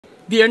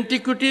The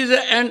Antiquities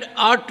and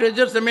Art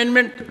Treasures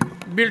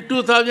Amendment Bill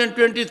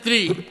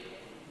 2023.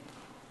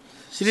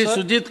 Shri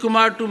Sujit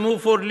Kumar to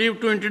move for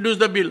leave to introduce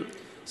the bill.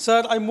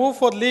 Sir, I move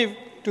for leave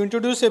to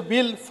introduce a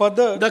bill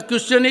further. The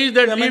question is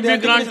that leave be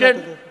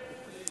granted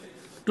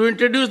to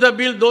introduce the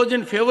bill. Those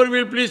in favor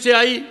will please say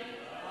aye.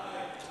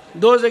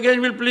 Those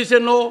against will please say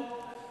no.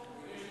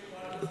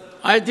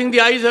 I think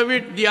the ayes have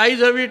it. The ayes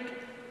have it.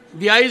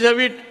 The ayes have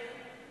it.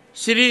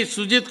 Shri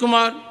Sujit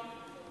Kumar.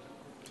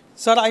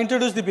 Sir, I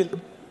introduce the bill.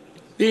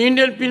 The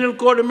Indian Penal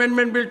Code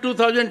Amendment Bill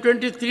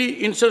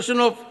 2023, insertion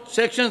of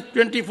sections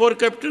 24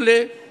 capital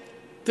A,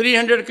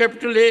 300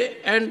 capital A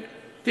and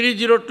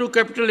 302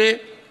 capital A.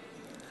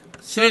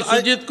 Shri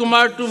Sujit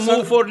Kumar to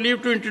move for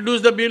leave to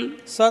introduce the bill.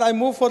 Sir, I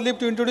move for leave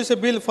to introduce a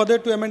bill further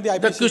to amend the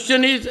IPC. The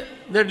question is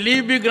that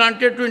leave be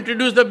granted to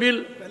introduce the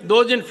bill.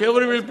 Those in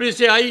favor will please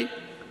say aye.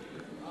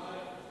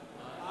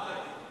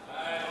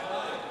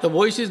 The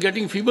voice is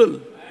getting feeble.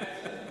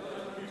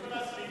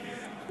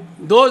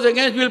 Those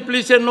against will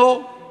please say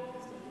no.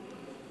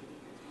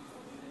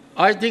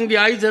 I think the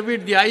ayes have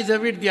it, the ayes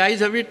have it, the ayes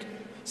have it.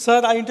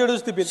 Sir, I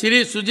introduce the bill.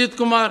 Shri Sujit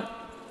Kumar.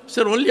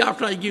 Sir, only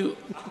after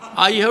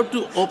I have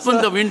to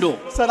open the window.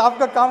 Sir,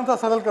 आपका काम था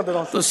सरल कर दे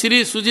रहा हूँ. So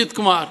Shri Sujit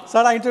Kumar. Sir,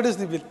 I introduce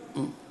the bill.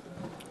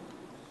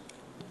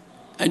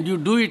 And you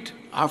do it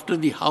after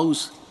the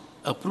House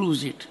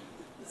approves it.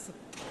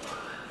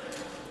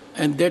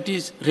 And that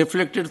is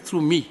reflected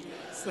through me.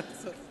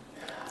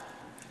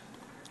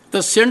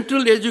 The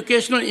Central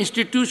Educational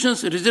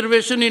Institutions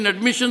Reservation in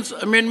Admissions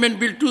Amendment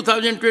Bill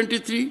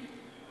 2023,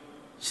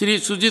 Shri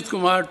Sujit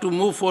Kumar to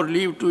move for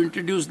leave to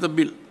introduce the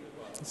bill.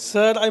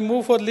 Sir, I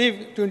move for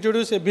leave to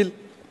introduce a bill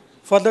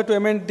further to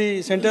amend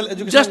the Central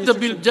Education Just the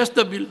bill, just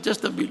the bill,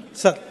 just the bill.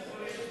 Sir.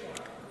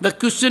 The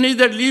question is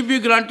that leave be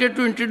granted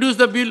to introduce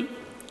the bill.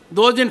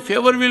 Those in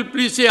favor will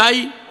please say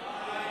aye.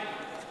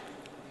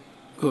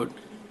 Good.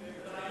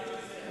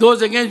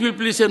 Those against will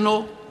please say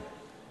no.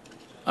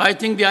 I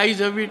think the ayes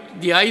have it,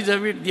 the ayes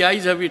have it, the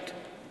ayes have it.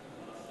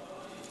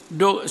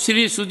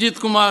 Shri Sujit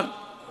Kumar.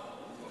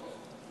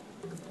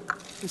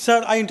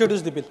 Sir, I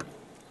introduce the bill.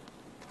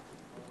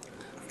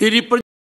 The